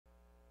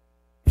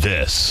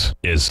This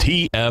is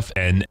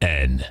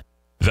TFNN,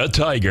 the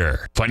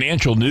Tiger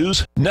Financial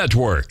News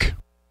Network.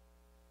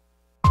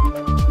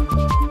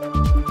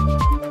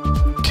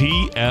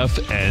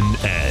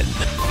 TFNN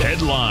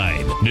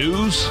Headline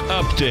News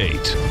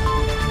Update.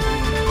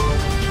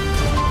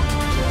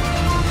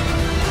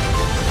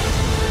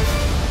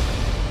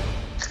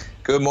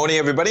 Good morning,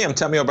 everybody. I'm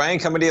Tommy O'Brien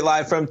coming to you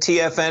live from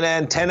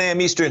TFNN, 10 a.m.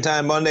 Eastern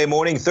Time, Monday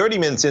morning, 30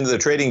 minutes into the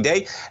trading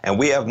day. And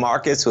we have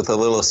markets with a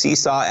little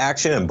seesaw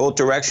action in both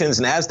directions.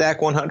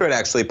 NASDAQ 100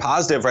 actually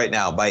positive right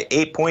now by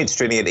 8 points,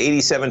 trading at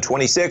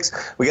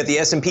 87.26. We got the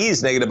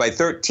S&Ps negative by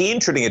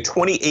 13, trading at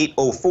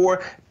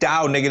 28.04.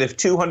 Dow negative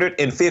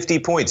 250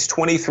 points,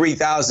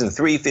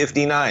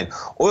 23,359.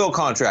 Oil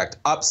contract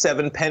up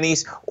 7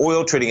 pennies.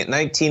 Oil trading at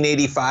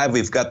 19.85.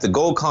 We've got the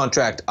gold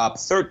contract up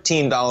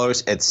 $13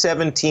 at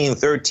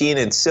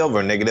 17.13. And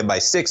silver negative by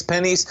 6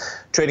 pennies,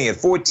 trading at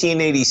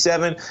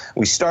 14.87.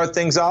 We start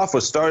things off.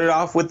 We'll start it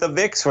off with the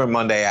VIX for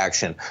Monday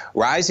action,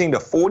 rising to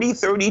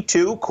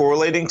 40.32,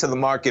 correlating to the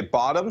market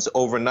bottoms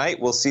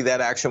overnight. We'll see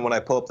that action when I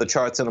pull up the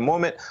charts in a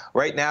moment.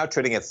 Right now,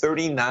 trading at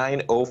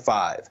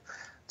 39.05.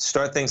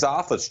 Start things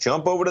off. Let's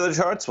jump over to the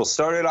charts. We'll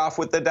start it off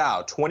with the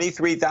Dow,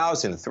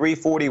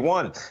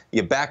 23,341.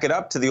 You back it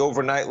up to the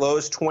overnight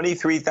lows,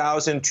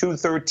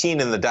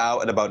 23,213 in the Dow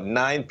at about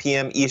 9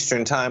 p.m.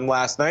 Eastern time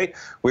last night.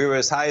 We were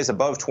as high as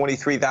above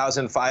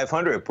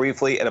 23,500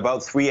 briefly at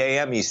about 3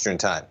 a.m. Eastern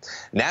time.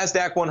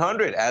 NASDAQ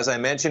 100, as I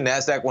mentioned,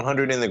 NASDAQ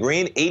 100 in the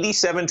green,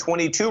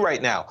 87.22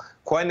 right now.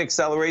 Quite an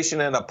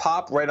acceleration and a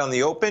pop right on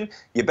the open.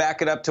 You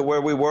back it up to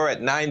where we were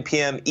at 9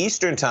 p.m.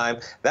 Eastern time.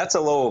 That's a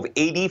low of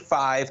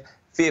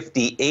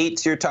 85.58.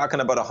 So you're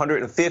talking about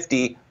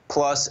 150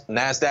 plus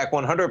NASDAQ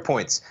 100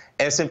 points.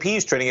 S&P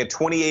is trading at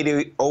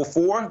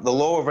 28.04. The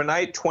low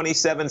overnight,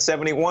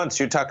 27.71.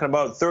 So you're talking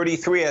about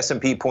 33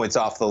 S&P points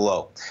off the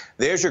low.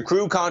 There's your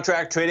crude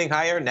contract trading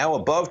higher, now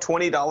above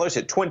 $20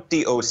 at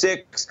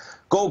 20.06.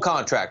 Gold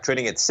contract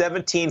trading at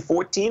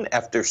 17.14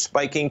 after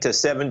spiking to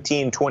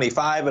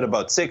 17.25 at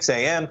about 6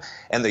 a.m.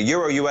 And the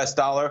Euro-US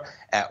dollar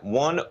at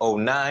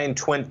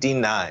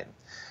 109.29. In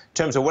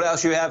terms of what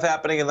else you have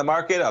happening in the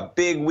market, a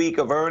big week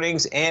of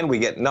earnings, and we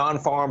get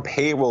non-farm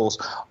payrolls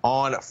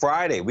on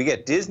Friday. We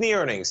get Disney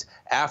earnings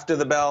after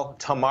the bell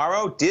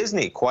tomorrow.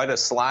 Disney, quite a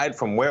slide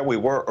from where we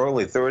were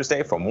early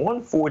Thursday, from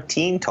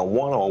 114 to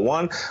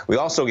 101. We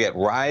also get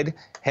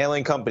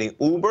ride-hailing company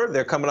Uber.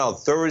 They're coming out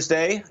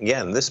Thursday.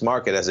 Again, this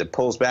market as it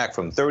pulls back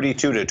from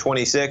 32 to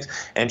 26.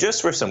 And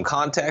just for some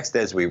context,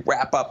 as we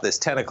wrap up this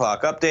 10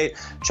 o'clock update,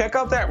 check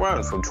out that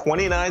run from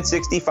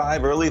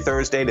 29.65 early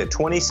Thursday to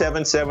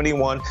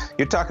 27.71.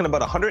 You're talking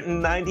about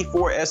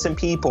 194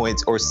 S&P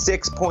points, or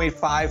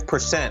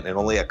 6.5% in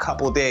only a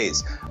couple of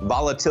days.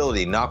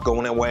 Volatility not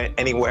going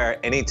anywhere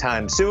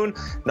anytime soon.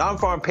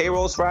 Non-farm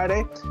payrolls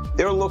Friday,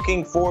 they're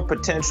looking for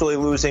potentially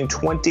losing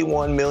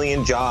 21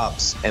 million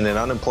jobs and an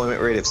unemployment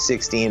rate of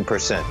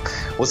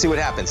 16%. We'll see what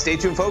happens. Stay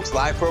tuned, folks.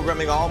 Live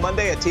programming all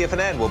Monday at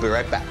TFNN. We'll be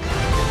right back.